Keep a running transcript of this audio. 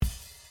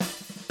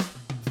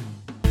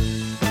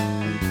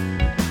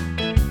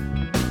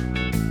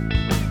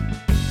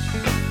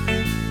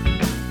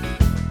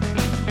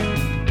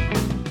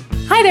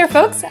Hi there,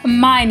 folks.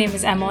 My name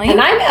is Emily. And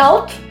I'm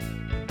Elk.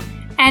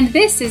 And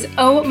this is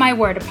Oh My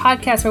Word, a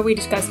podcast where we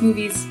discuss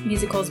movies,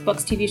 musicals,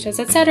 books, TV shows,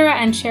 etc.,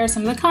 and share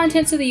some of the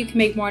content so that you can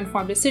make more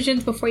informed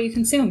decisions before you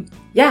consume.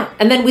 Yeah,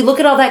 and then we look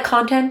at all that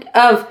content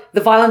of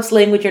the violence,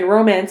 language, and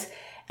romance,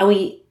 and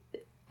we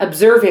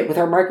observe it with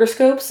our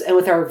microscopes and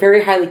with our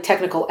very highly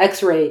technical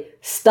X-ray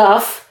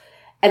stuff,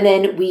 and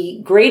then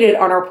we grade it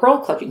on our pearl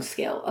clutching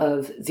scale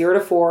of 0 to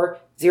 4,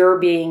 0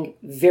 being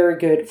very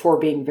good, 4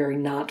 being very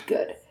not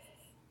good.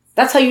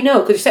 That's how you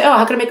know, because you say, oh,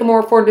 how can I make a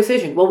more informed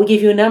decision? Well, we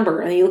give you a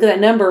number, and then you look at that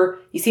number,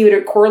 you see what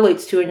it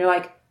correlates to, and you're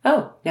like,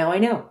 oh, now I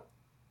know.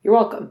 You're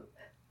welcome.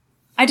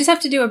 I just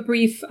have to do a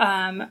brief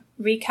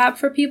recap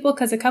for people,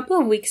 because a couple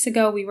of weeks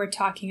ago, we were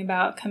talking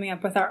about coming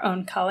up with our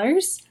own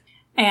colors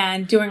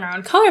and doing our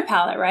own color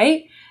palette,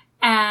 right?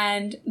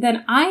 And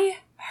then I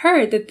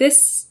heard that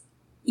this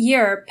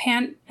year,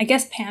 I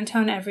guess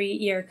Pantone every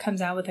year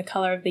comes out with a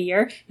color of the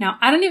year. Now,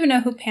 I don't even know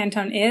who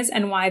Pantone is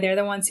and why they're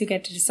the ones who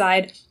get to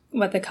decide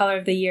what the color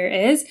of the year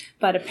is,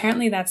 but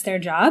apparently that's their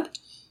job.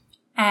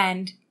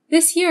 And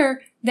this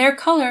year, their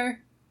color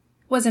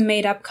was a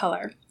made-up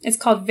color. It's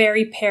called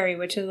Very Perry,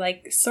 which is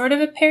like sort of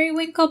a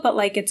periwinkle, but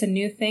like it's a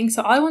new thing.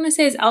 So all I want to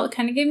say is Elk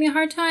kind of gave me a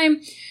hard time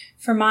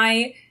for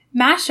my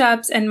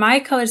mashups and my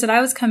colors that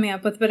I was coming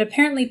up with, but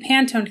apparently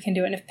Pantone can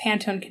do it. And if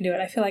Pantone can do it,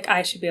 I feel like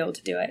I should be able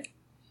to do it.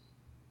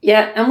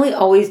 Yeah, Emily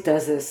always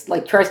does this,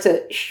 like tries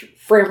to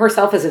frame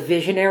herself as a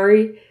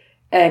visionary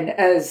and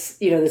as,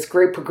 you know, this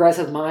great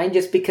progressive mind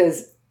just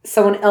because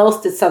someone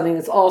else did something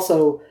that's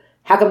also,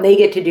 how come they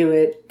get to do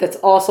it? That's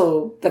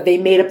also, that they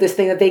made up this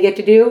thing that they get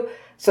to do.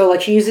 So,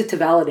 like, she used it to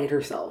validate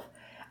herself.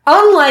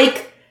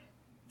 Unlike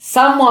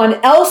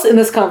someone else in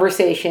this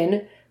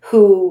conversation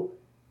who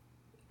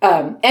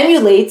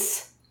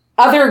emulates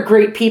other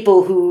great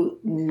people who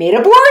made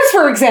up words,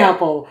 for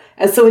example.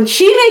 And so when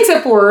she makes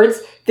up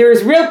words, there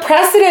is real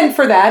precedent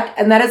for that.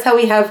 And that is how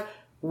we have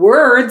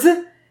words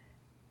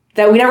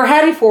that we never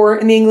had before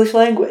in the English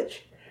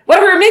language.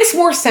 Whatever, it makes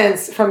more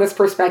sense from this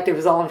perspective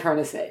is all I'm trying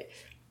to say.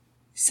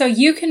 So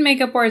you can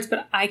make up words,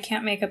 but I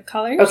can't make up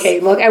colors?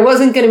 Okay, look, I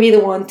wasn't going to be the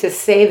one to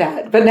say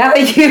that. But now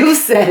that you've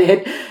said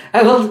it,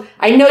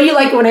 I know you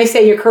like it when I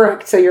say you're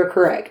correct, so you're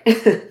correct.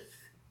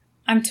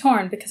 I'm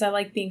torn because I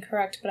like being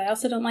correct, but I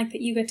also don't like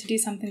that you get to do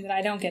something that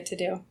I don't get to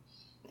do.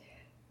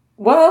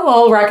 Well,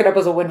 I'll rack it up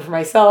as a win for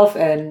myself,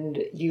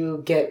 and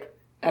you get,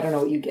 I don't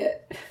know what you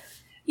get.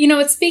 You know,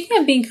 it's speaking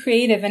of being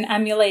creative and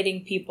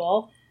emulating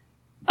people,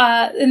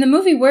 in the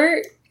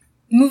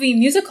movie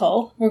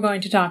musical we're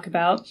going to talk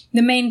about,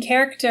 the main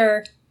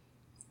character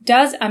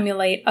does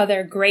emulate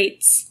other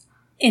greats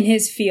in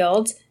his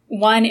field,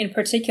 one in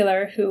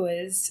particular who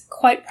is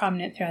quite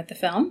prominent throughout the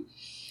film.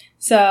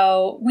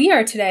 So we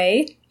are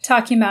today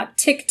talking about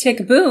Tick,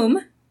 Tick,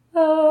 Boom,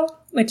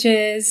 which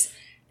is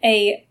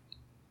a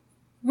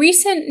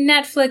recent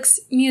Netflix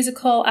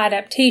musical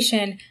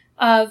adaptation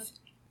of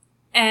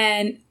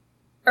an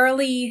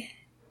early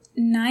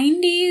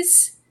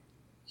 90s.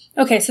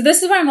 Okay, so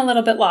this is where I'm a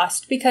little bit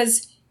lost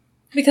because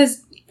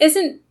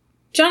isn't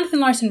Jonathan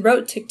Larson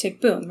wrote Tick,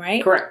 Tick, Boom,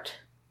 right? Correct.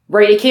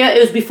 Right,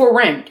 it was before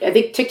Rent. I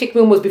think Tick, Tick,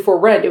 Boom was before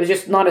Rent. It was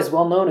just not as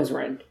well known as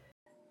Rent.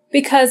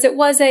 Because it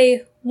was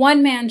a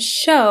one-man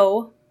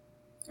show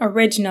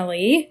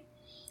originally,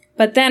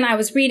 but then I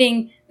was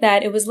reading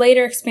that it was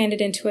later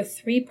expanded into a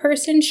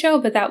 3-person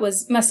show, but that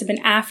must have been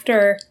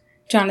after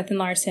Jonathan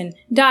Larson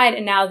died,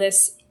 and now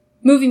this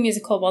movie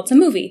musical, well, it's a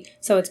movie,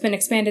 so it's been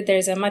expanded.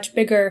 There's a much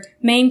bigger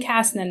main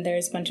cast, and then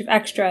there's a bunch of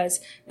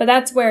extras, but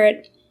that's where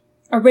it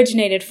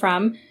originated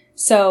from.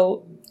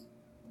 So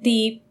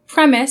the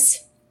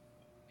premise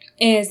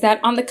is that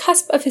on the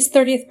cusp of his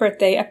 30th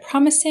birthday, a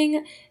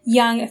promising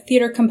young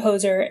theater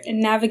composer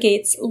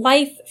navigates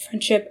life,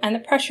 friendship, and the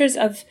pressures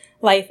of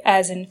life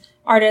as an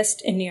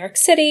artist in New York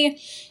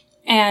City.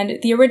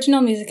 And the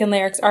original music and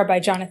lyrics are by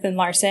Jonathan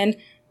Larson.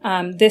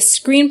 This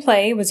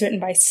screenplay was written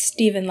by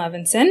Stephen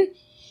Levinson.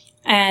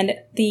 And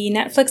the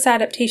Netflix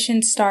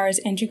adaptation stars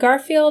Andrew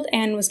Garfield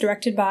and was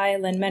directed by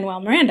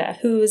Lin-Manuel Miranda,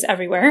 who's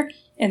everywhere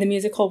in the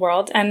musical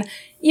world. And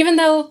even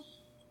though,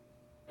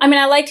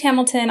 I liked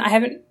Hamilton, I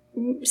haven't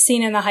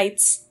seen In the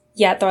Heights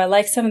yet, though I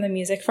like some of the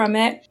music from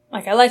it.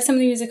 Like, I like some of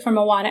the music from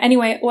Moana.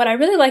 Anyway, what I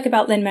really like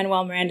about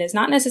Lin-Manuel Miranda is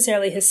not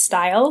necessarily his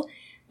style,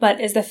 but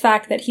is the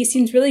fact that he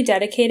seems really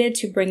dedicated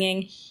to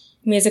bringing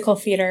musical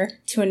theater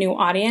to a new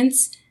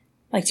audience,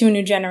 like to a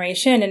new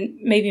generation, and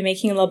maybe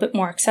making it a little bit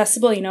more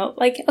accessible. You know,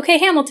 like, okay,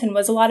 Hamilton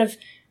was a lot of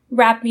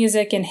rap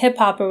music and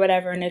hip-hop or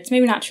whatever, and it's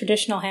maybe not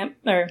traditional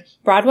or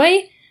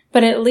Broadway,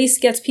 but it at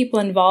least gets people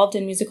involved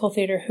in musical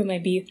theater who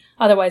maybe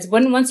otherwise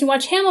wouldn't. Once you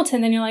watch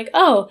Hamilton, then you're like,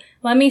 oh,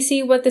 let me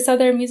see what this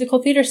other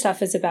musical theater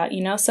stuff is about,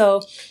 you know?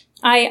 So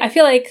I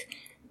feel like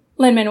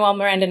Lin-Manuel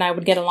Miranda and I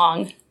would get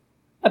along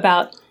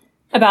about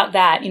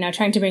that, you know,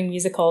 trying to bring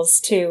musicals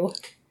to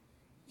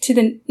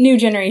the new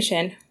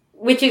generation.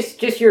 Which is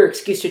just your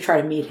excuse to try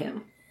to meet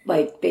him,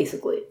 like,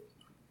 basically.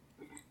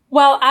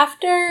 Well,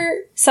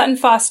 after Sutton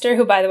Foster,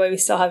 who, by the way, we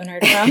still haven't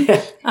heard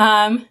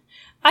from,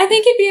 I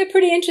think he'd be a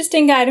pretty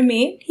interesting guy to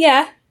meet.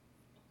 Yeah.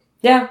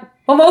 Yeah.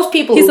 Well, most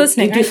people He's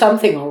listening, do right?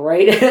 something, all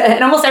right?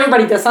 And almost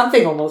everybody does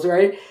something almost,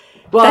 right?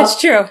 Well, That's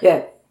true.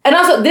 Yeah. And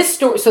also this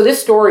story, so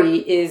this story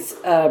is,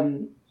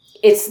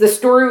 it's the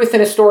story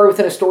within a story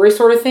within a story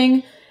sort of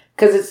thing.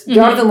 Because it's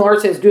Jonathan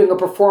Larson is doing a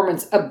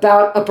performance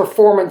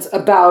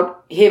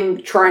about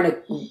him trying to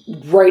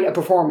write a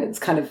performance,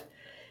 kind of.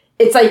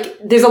 It's like,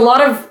 there's a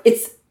lot of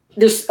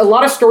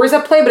stories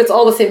at play, but it's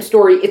all the same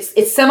story.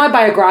 It's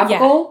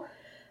semi-biographical.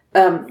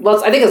 Yeah.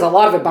 I think there's a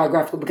lot of it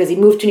biographical because he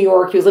moved to New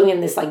York. He was living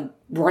in this like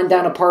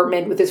rundown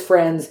apartment with his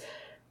friends.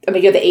 I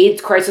mean, the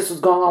AIDS crisis was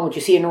going on. What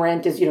you see in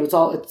Rent is,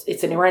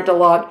 it's in Rent a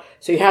lot.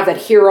 So you have that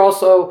here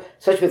also,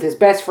 such with his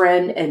best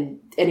friend, and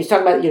he's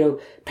talking about,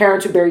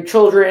 parents who buried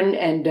children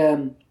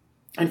and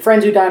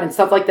friends who died and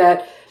stuff like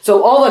that.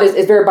 So all that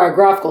is very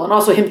biographical, and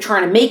also him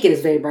trying to make it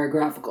is very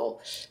biographical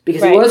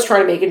because he was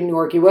trying to make it in New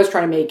York. He was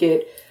trying to make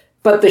it,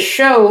 but the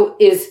show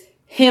is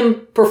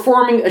him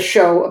performing a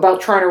show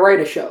about trying to write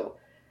a show.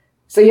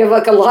 So you have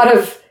like a lot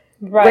of.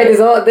 Right.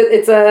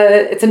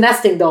 It's a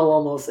nesting doll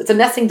almost. It's a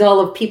nesting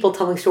doll of people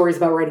telling stories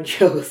about writing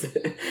shows.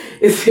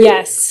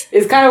 Yes.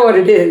 It's kind of what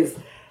it is.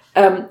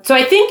 So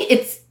I think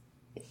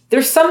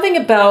there's something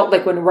about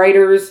like when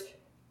writers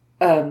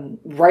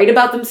write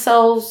about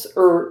themselves,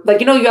 or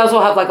like, you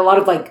also have like a lot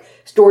of like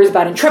stories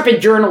about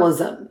intrepid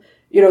journalism,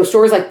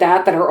 stories like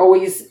that are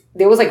always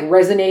like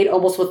resonate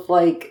almost with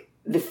like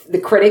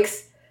the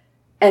critics.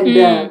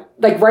 And,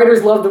 like,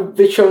 writers love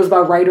the shows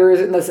about writers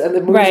and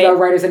the movies about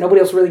writers, and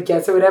nobody else really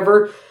gets or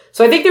whatever.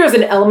 So I think there's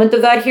an element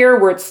of that here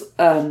where it's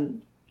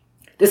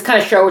this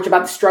kind of show, which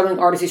about the struggling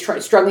artist. He's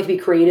struggling to be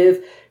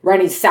creative,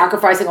 right? He's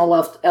sacrificing all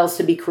else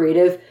to be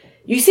creative.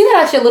 You see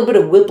that actually a little bit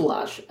of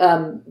Whiplash.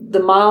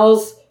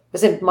 Miles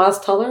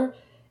Teller?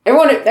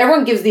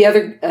 Everyone gives the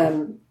other,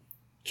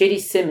 J.D.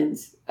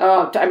 Simmons.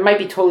 I might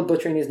be totally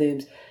butchering his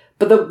names.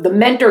 But the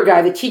mentor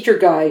guy, the teacher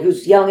guy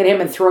who's yelling at him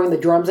and throwing the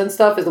drums and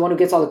stuff is the one who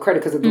gets all the credit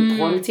because of the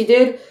performance he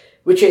did,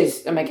 which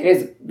is, I mean, it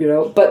is,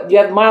 but you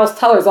have Miles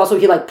Teller is also,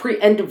 he like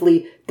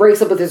preemptively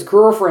breaks up with his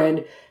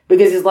girlfriend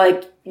because he's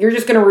like, you're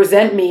just going to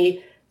resent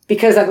me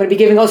because I'm going to be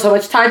giving so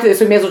much time to this,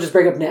 so we may as well just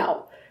break up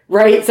now.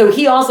 Right? So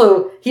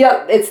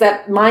it's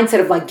that mindset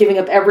of like giving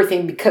up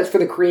everything because for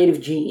the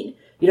creative gene,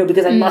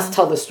 because I must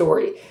tell the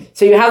story.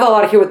 So you have a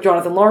lot here with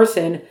Jonathan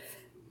Larson,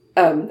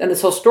 and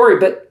this whole story,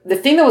 but the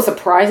thing that was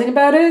surprising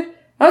about it,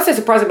 I would say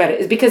surprising about it,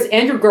 is because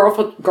Andrew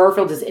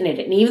Garfield is in it.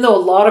 And even though a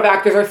lot of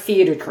actors are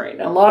theater trained,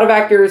 and a lot of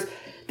actors,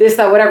 this,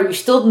 that, whatever, you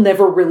still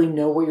never really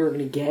know what you're going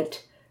to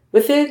get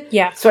with it.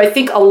 Yeah. So I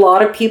think a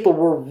lot of people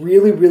were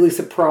really, really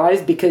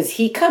surprised because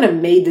he kind of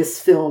made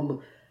this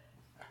film,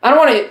 I don't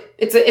want to,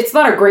 it's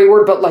not a great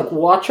word, but like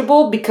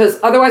watchable, because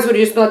otherwise it would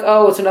just be like,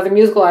 oh, it's another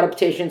musical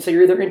adaptation, so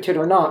you're either into it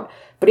or not.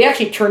 But he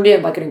actually turned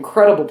in like an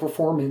incredible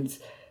performance.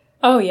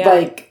 Oh, yeah.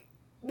 Like,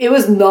 it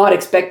was not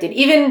expected.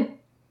 Even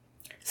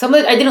some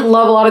of it, I didn't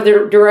love a lot of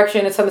the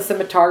direction and some of the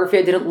cinematography.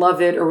 I didn't love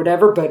it or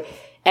whatever. But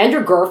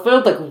Andrew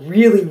Garfield, like,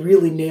 really,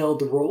 really nailed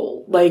the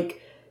role.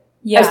 Like,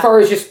 as far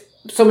as just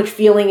so much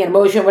feeling and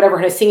emotion and whatever.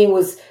 And his singing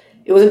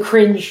it wasn't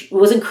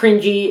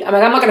cringy. I'm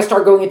like, I'm not going to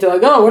start going into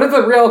like, oh, what is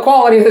the real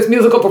quality of this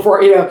musical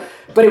performance?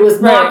 But it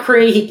was not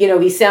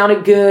cringy. He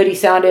sounded good. He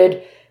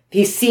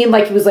seemed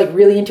like he was like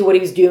really into what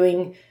he was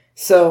doing.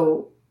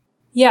 So.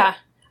 Yeah.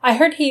 I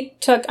heard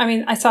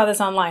I saw this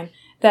online,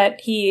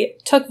 that he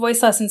took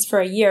voice lessons for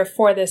a year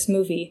for this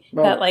movie.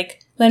 Right. That,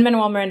 like,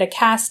 Lin-Manuel Miranda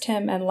cast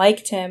him and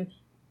liked him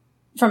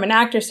from an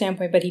actor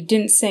standpoint, but he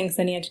didn't sing, so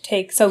then he had to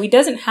take... So he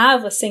doesn't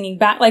have a singing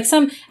back... Like,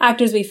 some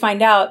actors we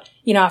find out,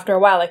 after a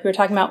while, like we were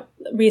talking about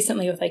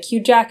recently with, like, Hugh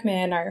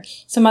Jackman or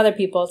some other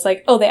people, it's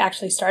like, oh, they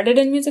actually started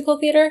in musical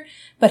theater,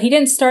 but he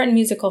didn't start in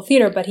musical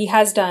theater, but he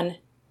has done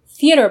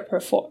theater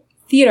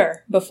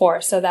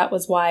before, so that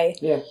was why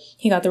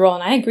he got the role.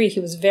 And I agree, he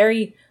was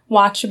very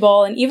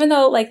watchable. And even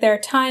though, like, there are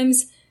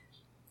times,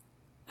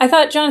 I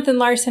thought Jonathan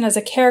Larson as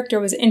a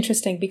character was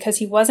interesting because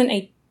he wasn't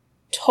a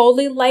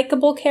totally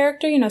likable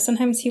character.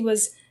 Sometimes he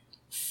was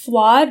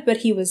flawed, but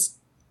he was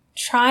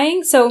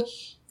trying. So,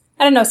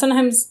 I don't know,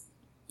 sometimes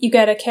you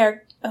get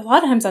a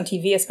lot of times on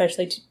TV,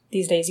 especially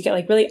these days, you get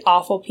like really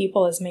awful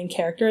people as main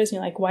characters. And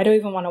you're like, why do I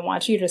even want to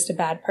watch you? You're just a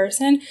bad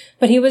person.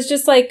 But he was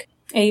just like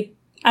I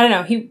don't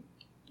know,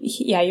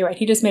 yeah, you're right.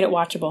 He just made it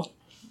watchable.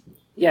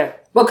 Yeah.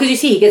 Well, because you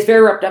see, he gets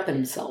very wrapped up in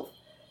himself,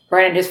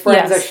 right? And his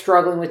friends are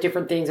struggling with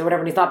different things or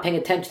whatever, and he's not paying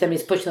attention to them.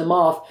 He's pushing them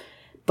off.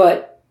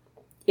 But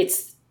I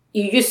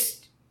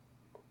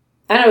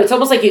don't know, it's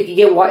almost like you could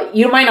get why,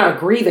 you might not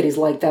agree that he's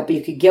like that, but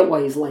you could get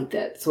why he's like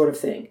that sort of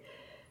thing.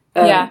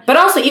 But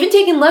also, even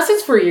taking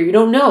lessons for a year, you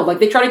don't know. Like,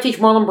 they try to teach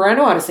Marlon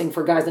Brando how to sing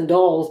for Guys and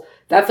Dolls.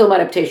 That film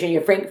adaptation, you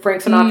have Frank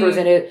Sinatra's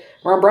in it,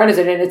 Marlon Brando's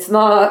in it, and it's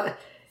not...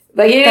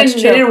 Like, it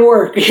didn't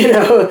work,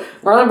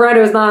 Marlon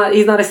Brando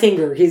he's not a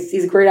singer. He's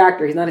a great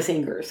actor. He's not a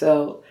singer,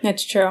 so.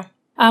 That's true.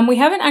 We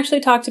haven't actually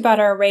talked about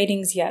our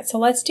ratings yet, so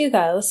let's do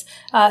those.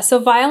 So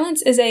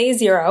violence is a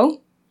 0,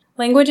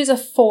 language is a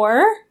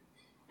 4,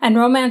 and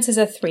romance is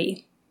a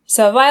 3.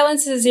 So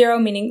violence is a 0,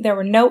 meaning there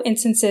were no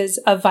instances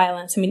of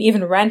violence. I mean,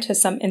 even Rent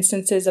has some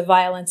instances of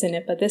violence in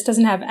it, but this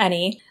doesn't have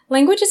any.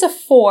 Language is a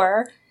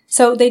 4.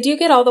 So they do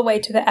get all the way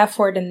to the F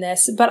word in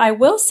this, but I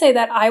will say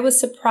that I was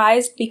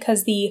surprised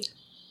because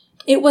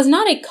it was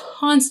not a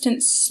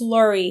constant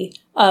slurry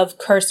of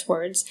curse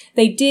words.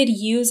 They did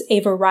use a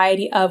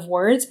variety of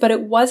words, but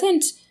it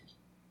wasn't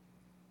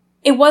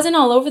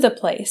all over the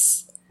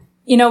place.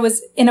 You know, it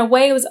was, in a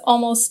way,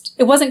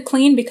 it wasn't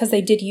clean because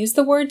they did use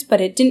the words, but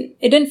it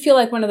didn't feel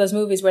like one of those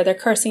movies where they're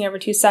cursing every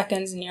 2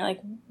 seconds and you're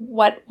like,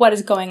 what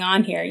is going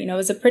on here? You know, it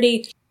was a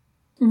pretty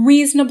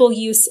reasonable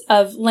use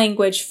of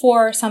language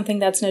for something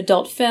that's an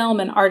adult film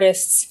and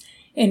artists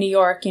in New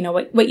York, you know,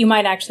 what you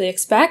might actually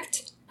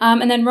expect.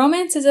 And then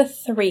romance is a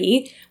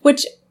 3,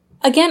 which,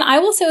 again, I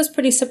will say was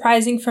pretty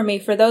surprising for me.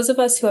 For those of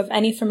us who have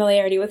any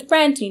familiarity with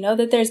Rent, you know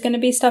that there's going to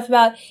be stuff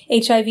about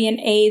HIV and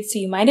AIDS, so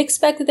you might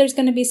expect that there's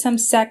going to be some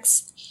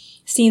sex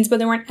scenes, but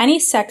there weren't any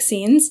sex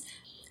scenes.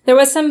 There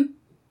was some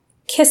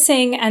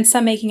kissing and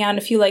some making out and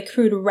a few, like,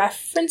 crude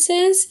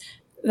references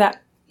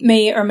that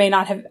may or may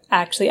not have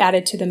actually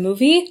added to the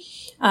movie.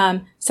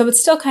 So it's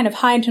still kind of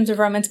high in terms of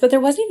romance, but there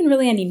wasn't even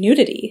really any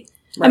nudity.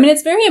 Right. I mean,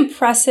 it's very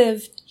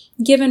impressive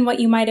given what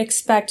you might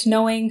expect,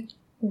 knowing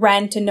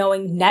Rent and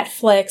knowing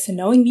Netflix and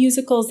knowing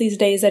musicals these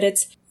days, that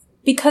it's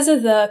because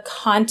of the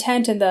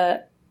content and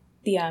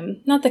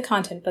not the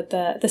content, but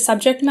the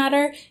subject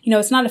matter. You know,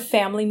 it's not a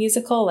family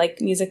musical like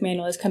Music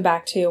Manual has come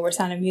back to, or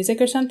Sound of Music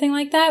or something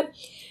like that.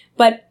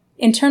 But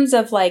in terms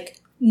of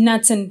like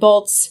nuts and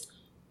bolts,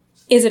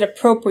 is it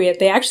appropriate?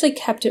 They actually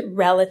kept it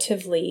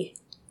relatively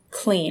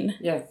clean.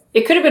 Yeah.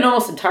 It could have been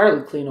almost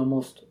entirely clean,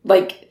 almost.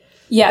 Like,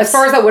 yes. As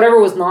far as that, whatever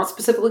was not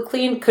specifically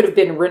clean could have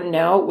been written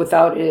out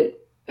without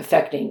it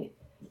affecting.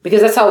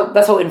 Because that's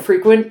how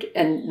infrequent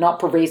and not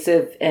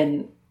pervasive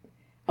and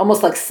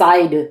almost like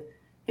side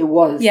it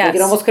was. Yes. Like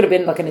it almost could have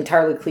been like an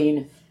entirely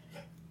clean,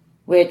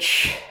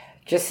 which,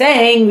 just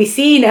saying, we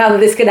see now that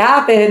this could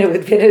happen. It would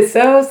have been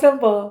so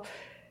simple.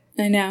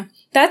 I know.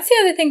 That's the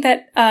other thing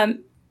that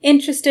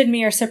interested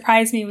me or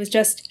surprised me was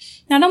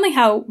just not only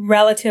how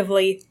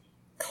relatively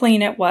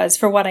clean it was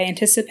for what I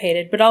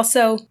anticipated, but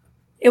also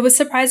it was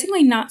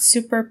surprisingly not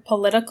super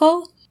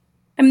political.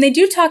 I mean, they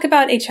do talk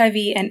about HIV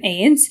and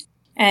AIDS,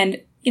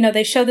 and you know,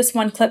 they show this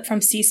one clip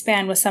from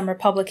C-SPAN with some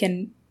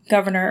Republican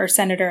governor or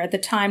senator at the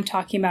time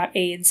talking about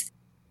AIDS.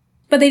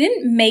 But they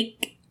didn't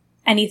make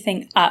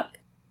anything up.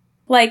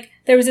 Like,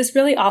 there was this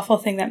really awful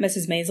thing that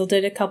Mrs. Maisel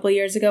did a couple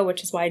years ago,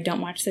 which is why I don't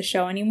watch the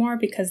show anymore,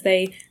 because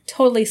they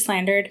totally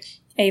slandered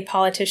a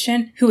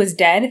politician who was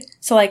dead.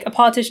 So, like, a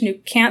politician who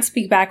can't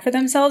speak back for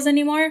themselves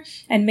anymore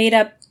and made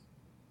up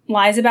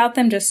lies about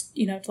them just,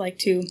 you know,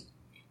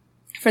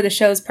 for the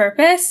show's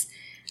purpose.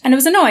 And it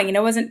was annoying, you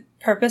know, it wasn't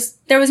purpose.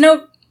 There was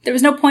no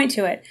point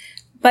to it.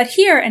 But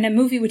here, in a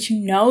movie which you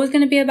know is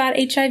going to be about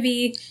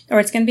HIV, or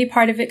it's going to be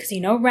part of it because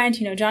you know Rent,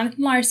 you know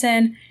Jonathan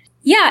Larson.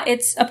 Yeah,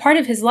 it's a part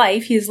of his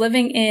life. He's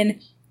living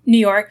in New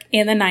York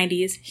in the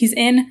 90s. He's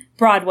in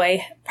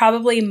Broadway.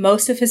 Probably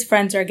most of his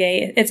friends are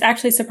gay. It's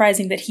actually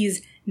surprising that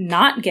he's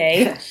not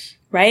gay,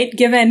 right?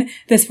 Given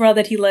this world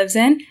that he lives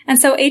in. And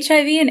so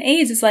HIV and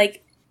AIDS is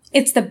like,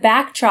 it's the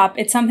backdrop.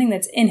 It's something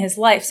that's in his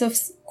life. So of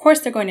course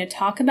they're going to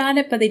talk about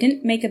it, but they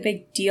didn't make a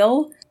big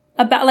deal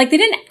about, like, they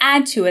didn't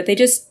add to it. They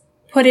just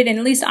put it in,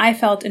 at least I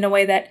felt, in a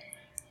way that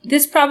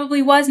this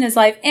probably was in his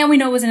life, and we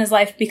know it was in his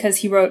life because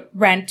he wrote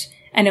Rent,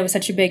 and it was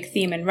such a big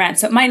theme in Rent.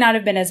 So it might not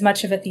have been as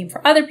much of a theme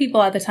for other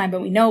people at the time,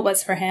 but we know it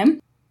was for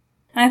him.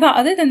 And I thought,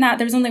 other than that,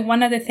 there was only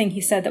one other thing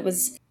he said that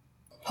was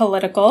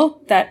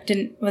political, that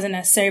wasn't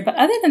necessary. But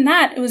other than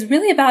that, it was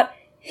really about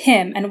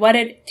him and what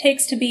it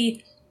takes to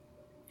be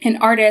an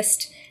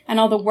artist and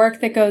all the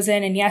work that goes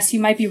in. And yes, you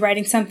might be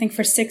writing something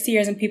for 6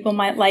 years and people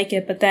might like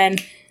it, but then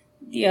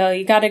you know,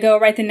 you got to go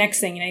write the next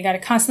thing. You know, you got to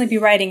constantly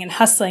be writing and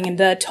hustling, and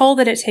the toll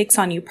that it takes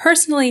on you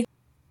personally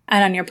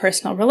and on your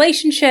personal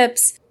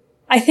relationships.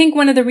 I think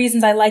one of the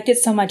reasons I liked it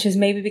so much is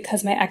maybe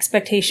because my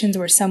expectations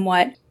were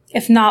somewhat,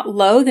 if not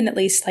low, then at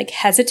least like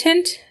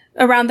hesitant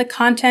around the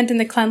content and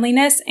the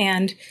cleanliness,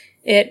 and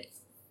it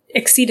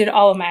exceeded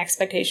all of my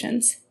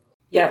expectations.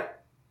 Yeah.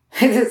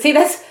 See,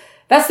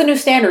 that's the new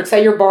standard.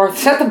 Set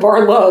the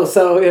bar low.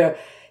 So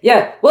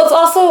yeah. Well, it's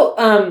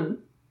also,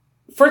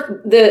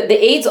 for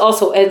the AIDS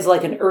also ends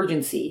like an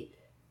urgency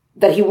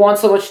that he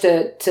wants so much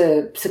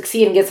to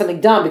succeed and get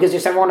something done, because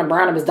just everyone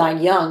around him is dying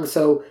young.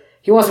 So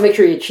he wants to make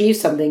sure he achieves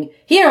something.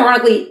 He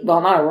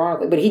not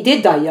ironically, but he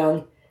did die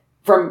young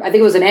from, I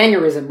think it was an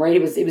aneurysm, right?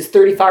 He was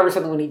 35 or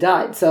something when he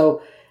died.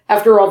 So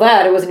after all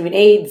that, it wasn't even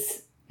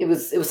AIDS. It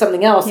was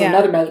something else,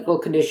 another medical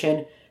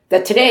condition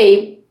that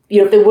today, you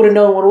know, if they would have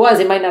known what it was,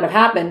 it might not have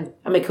happened.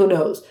 I mean, who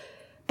knows?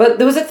 But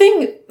there was a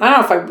thing, I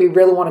don't know if we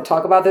really want to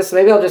talk about this, so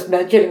maybe I'll just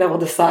mention it and then we'll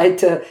decide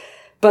to.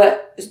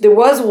 But there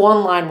was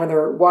one line when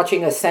they're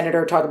watching a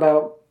senator talk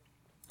about,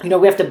 you know,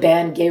 we have to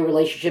ban gay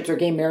relationships or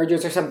gay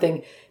marriages or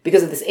something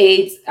because of this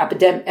AIDS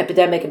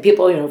epidemic. And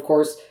people, you know, of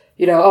course,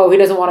 you know, oh, he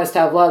doesn't want us to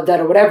have love, that,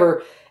 or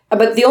whatever.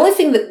 But the one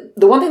thing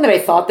that I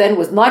thought then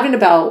was not even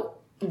about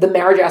the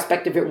marriage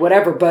aspect of it,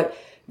 whatever, but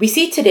we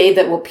see today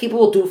that what people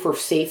will do for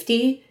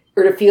safety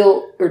or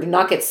to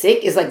not get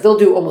sick is like they'll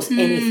do almost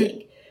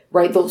anything.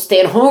 Right? They'll stay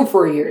at home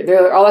for a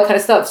year. All that kind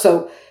of stuff.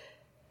 So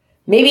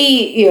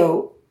maybe,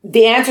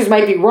 the answers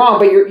might be wrong,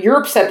 but you're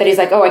upset that he's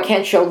like, oh, I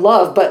can't show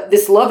love. But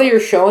this love that you're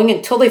showing,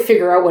 until they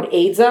figure out what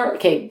AIDS are,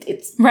 okay,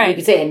 it's right. You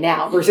could say it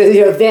now versus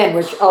then,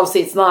 which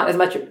obviously it's not as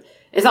much.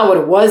 It's not what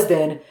it was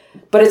then,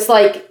 but it's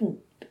like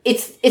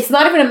it's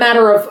not even a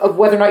matter of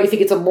whether or not you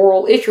think it's a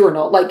moral issue or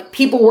not. Like,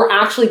 people were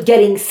actually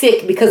getting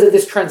sick because of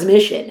this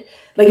transmission.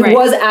 Like, it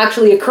was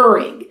actually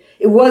occurring.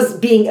 It was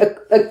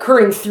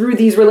occurring through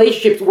these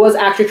relationships. Was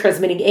actually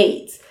transmitting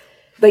AIDS.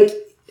 Like.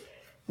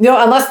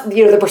 Unless,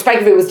 the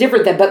perspective of it was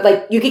different then. But,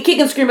 like, you can kick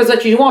and scream as much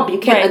as you want, but you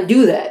can't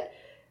undo that.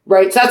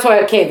 Right? So that's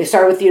why, okay, they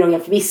started with, you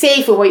have to be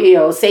safe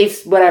and,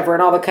 safe, whatever,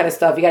 and all that kind of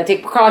stuff. You got to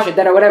take precaution,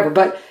 or whatever.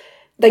 But,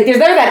 like, there's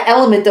never that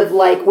element of,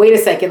 like, wait a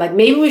second, like,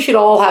 maybe we should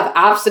all have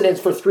abstinence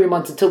for 3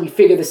 months until we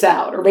figure this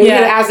out. Or maybe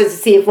get abstinence to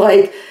see if,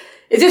 like,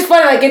 it's just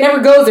funny, like, it never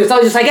goes there. It's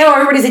always just like, oh,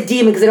 everybody's a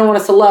demon because they don't want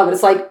us to love. And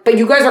it's like, but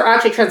you guys are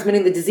actually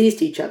transmitting the disease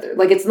to each other.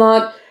 Like, it's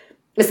not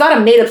a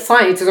made-up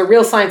science. There's a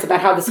real science about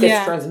how this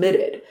gets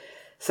transmitted.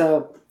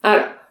 So, I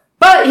don't know.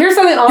 But here's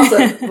something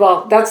also.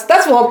 Well, that's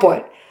one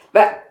point.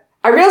 But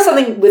I realized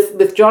something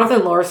with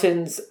Jonathan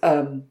Larson's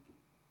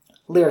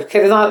lyrics.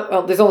 Okay,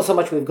 there's only so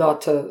much we've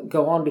got to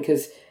go on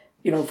because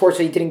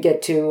unfortunately he didn't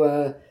get to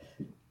write.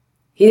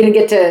 He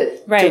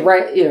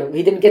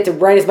didn't get to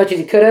write as much as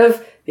he could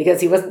have because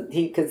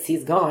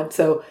he's gone.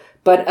 So,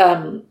 but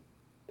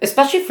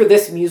especially for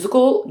this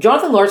musical,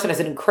 Jonathan Larson has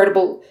an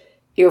incredible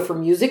ear for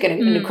music and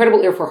an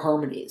incredible ear for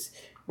harmonies.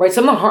 Right,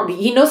 some of the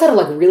he knows how to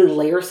like really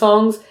layer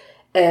songs.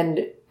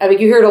 And I mean,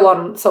 you hear it a lot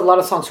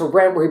of songs from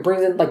Brent where he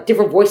brings in like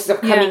different voices are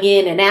coming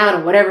in and out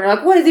and whatever. And you're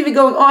like, what is even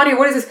going on here?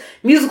 What is this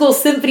musical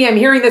symphony I'm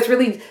hearing? That's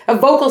really a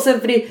vocal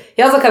symphony.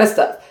 He has that kind of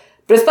stuff.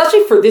 But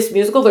especially for this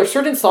musical, there are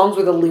certain songs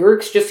where the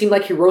lyrics just seem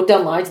like he wrote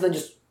down lines and then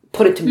just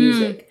put it to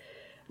music.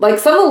 Like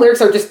some of the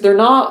lyrics are they're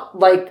not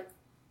like,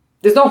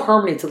 there's no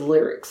harmony to the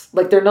lyrics.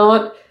 Like they're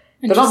not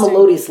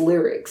melodious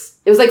lyrics.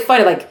 It was like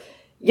funny, like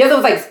you have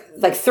those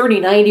like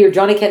 3090 or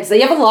Johnny Kent.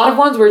 You have a lot of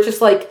ones where it's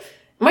just like,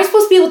 am I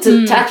supposed to be able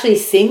to actually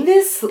sing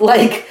this?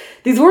 Like,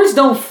 these words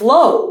don't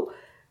flow.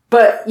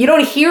 But you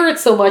don't hear it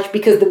so much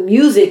because the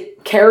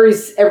music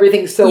carries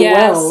everything so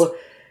well. So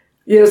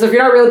if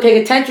you're not really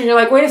paying attention, you're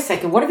like, wait a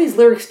second, what are these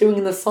lyrics doing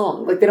in the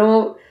song? Like, it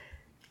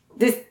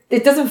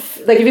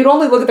doesn't, like, if you'd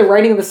only look at the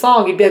writing of the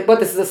song, you'd be like, what,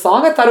 this is a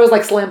song? I thought it was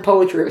like slam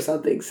poetry or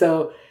something,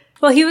 so.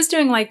 Well, he was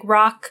doing, like,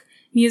 rock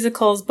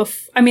musicals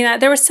before. I mean,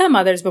 there were some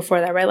others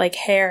before that, right? Like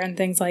Hair and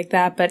things like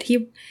that. But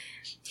he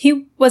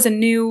was a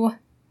new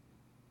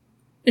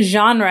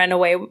genre in a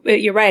way.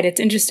 You're right. It's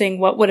interesting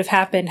what would have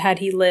happened had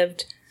he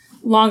lived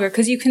longer,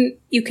 because you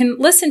can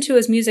listen to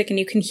his music and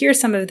you can hear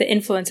some of the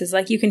influences.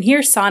 Like you can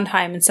hear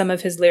Sondheim in some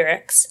of his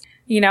lyrics,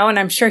 and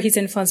I'm sure he's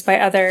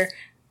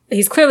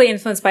clearly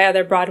influenced by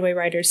other Broadway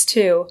writers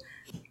too.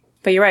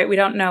 But you're right. We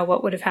don't know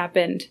what would have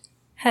happened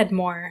had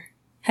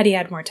he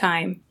had more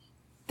time.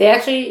 They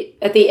actually,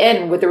 at the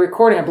end with the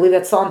recording, I believe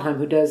that's Sondheim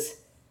who does.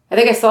 I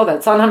think I saw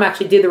that. Sondheim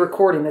actually did the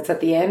recording that's at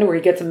the end where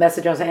he gets a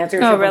message on his answer.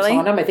 Oh, really?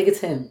 Sondheim. I think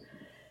it's him.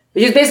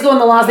 Which is basically one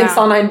of the last things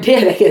Sondheim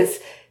did, I guess,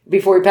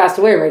 before he passed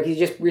away, right? He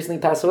just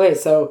recently passed away.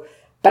 So,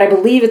 but I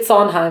believe it's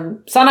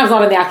Sondheim. Sondheim's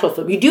not in the actual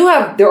film.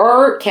 There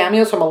are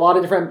cameos from a lot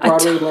of different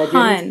Broadway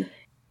legends.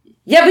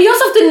 Yeah, but you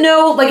also have to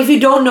know, like, if you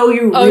don't know,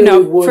 you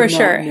really would for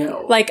sure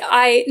know. Like,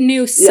 I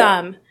knew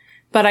some,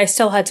 but I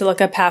still had to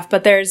look up half.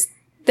 But there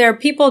are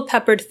people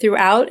peppered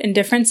throughout in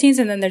different scenes,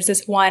 and then there's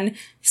this one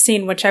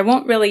scene, which I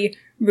won't really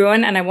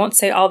ruin, and I won't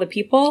say all the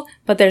people,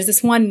 but there's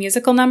this one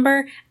musical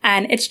number,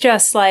 and it's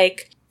just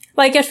like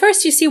at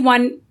first you see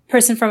one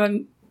person from a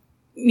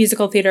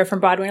musical theater from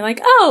Broadway, and you're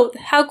like, oh,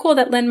 how cool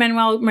that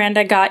Lin-Manuel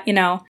Miranda got,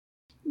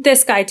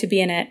 this guy to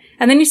be in it.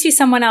 And then you see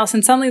someone else,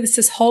 and suddenly there's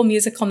this whole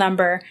musical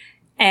number,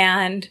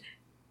 and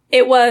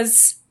it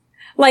was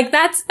like,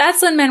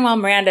 that's Lin-Manuel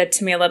Miranda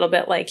to me a little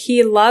bit. Like,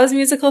 he loves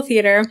musical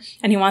theater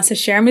and he wants to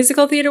share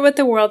musical theater with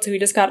the world. So he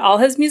just got all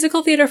his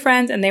musical theater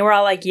friends and they were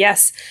all like,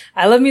 yes,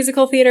 I love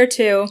musical theater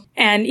too.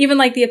 And even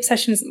like the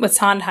obsession with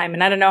Sondheim.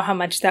 And I don't know how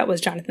much that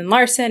was Jonathan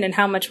Larson and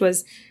how much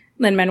was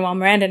Lin-Manuel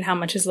Miranda and how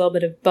much is a little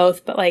bit of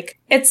both. But like,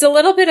 it's a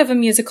little bit of a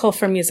musical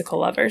for musical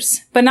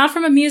lovers, but not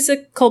from a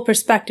musical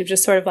perspective,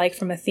 just sort of like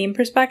from a theme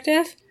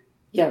perspective.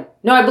 Yeah.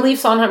 No, I believe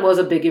Sondheim was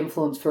a big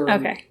influence for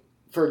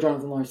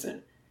Jonathan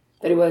Larson.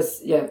 That it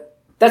was,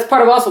 that's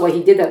part of also why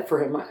he did that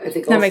for him, I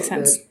think. That makes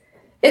sense.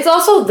 It's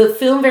also, the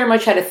film very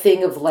much had a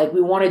thing of, like, we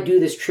want to do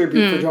this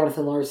tribute for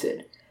Jonathan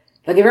Larson.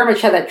 Like, it very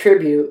much had that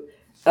tribute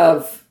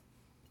of,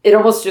 it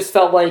almost just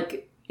felt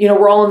like,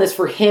 we're all in this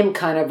for him,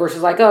 kind of,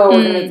 versus like, oh,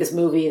 we're going to make this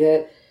movie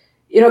that,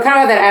 kind of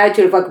have that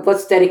attitude of, like,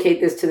 let's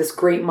dedicate this to this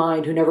great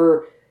mind who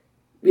never,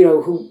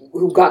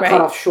 who got cut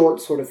off short,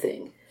 sort of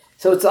thing.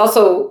 So it's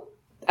also,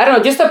 I don't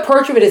know, just the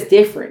approach of it is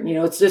different,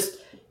 it's just,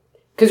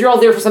 because you're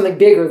all there for something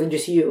bigger than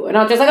just you. And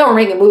not just like, oh, we're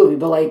making a movie,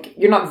 but like,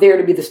 you're not there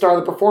to be the star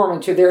of the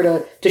performance. You're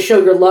there to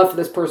show your love for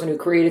this person who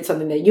created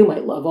something that you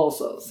might love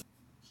also.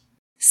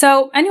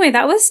 So anyway,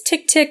 that was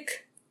Tick,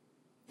 Tick,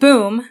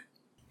 Boom.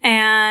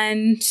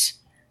 And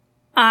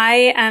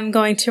I am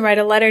going to write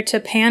a letter to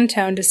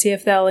Pantone to see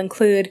if they'll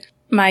include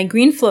my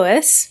Green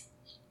Fluis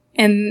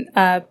And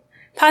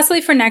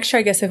possibly for next year,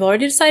 I guess I've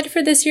already decided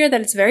for this year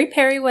that it's very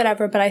Perry,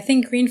 whatever, but I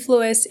think Green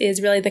Fluis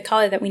is really the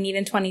color that we need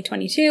in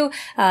 2022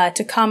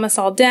 to calm us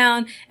all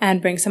down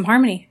and bring some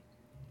harmony.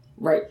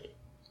 Right.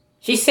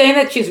 She's saying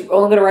that she's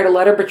only going to write a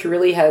letter, but she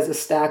really has a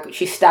stack.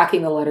 She's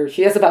stacking the letters.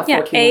 She has about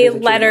 14 a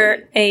letters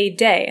letter a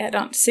day. I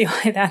don't see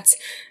why that's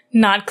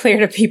not clear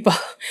to people.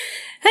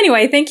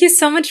 Anyway, thank you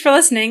so much for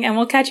listening, and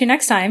we'll catch you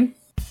next time.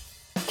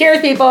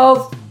 Cheers,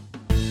 people!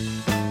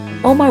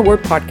 Oh My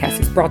Word podcast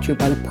is brought to you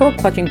by the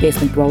pearl-clutching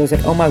basement dwellers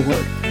at Oh My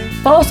Word.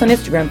 Follow us on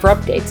Instagram for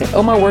updates at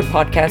Oh My Word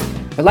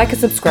Podcast, or like and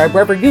subscribe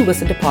wherever you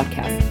listen to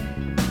podcasts.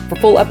 For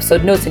full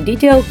episode notes and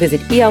details, visit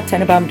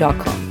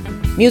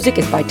eltenenbaum.com. Music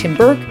is by Tim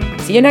Burke.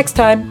 See you next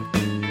time.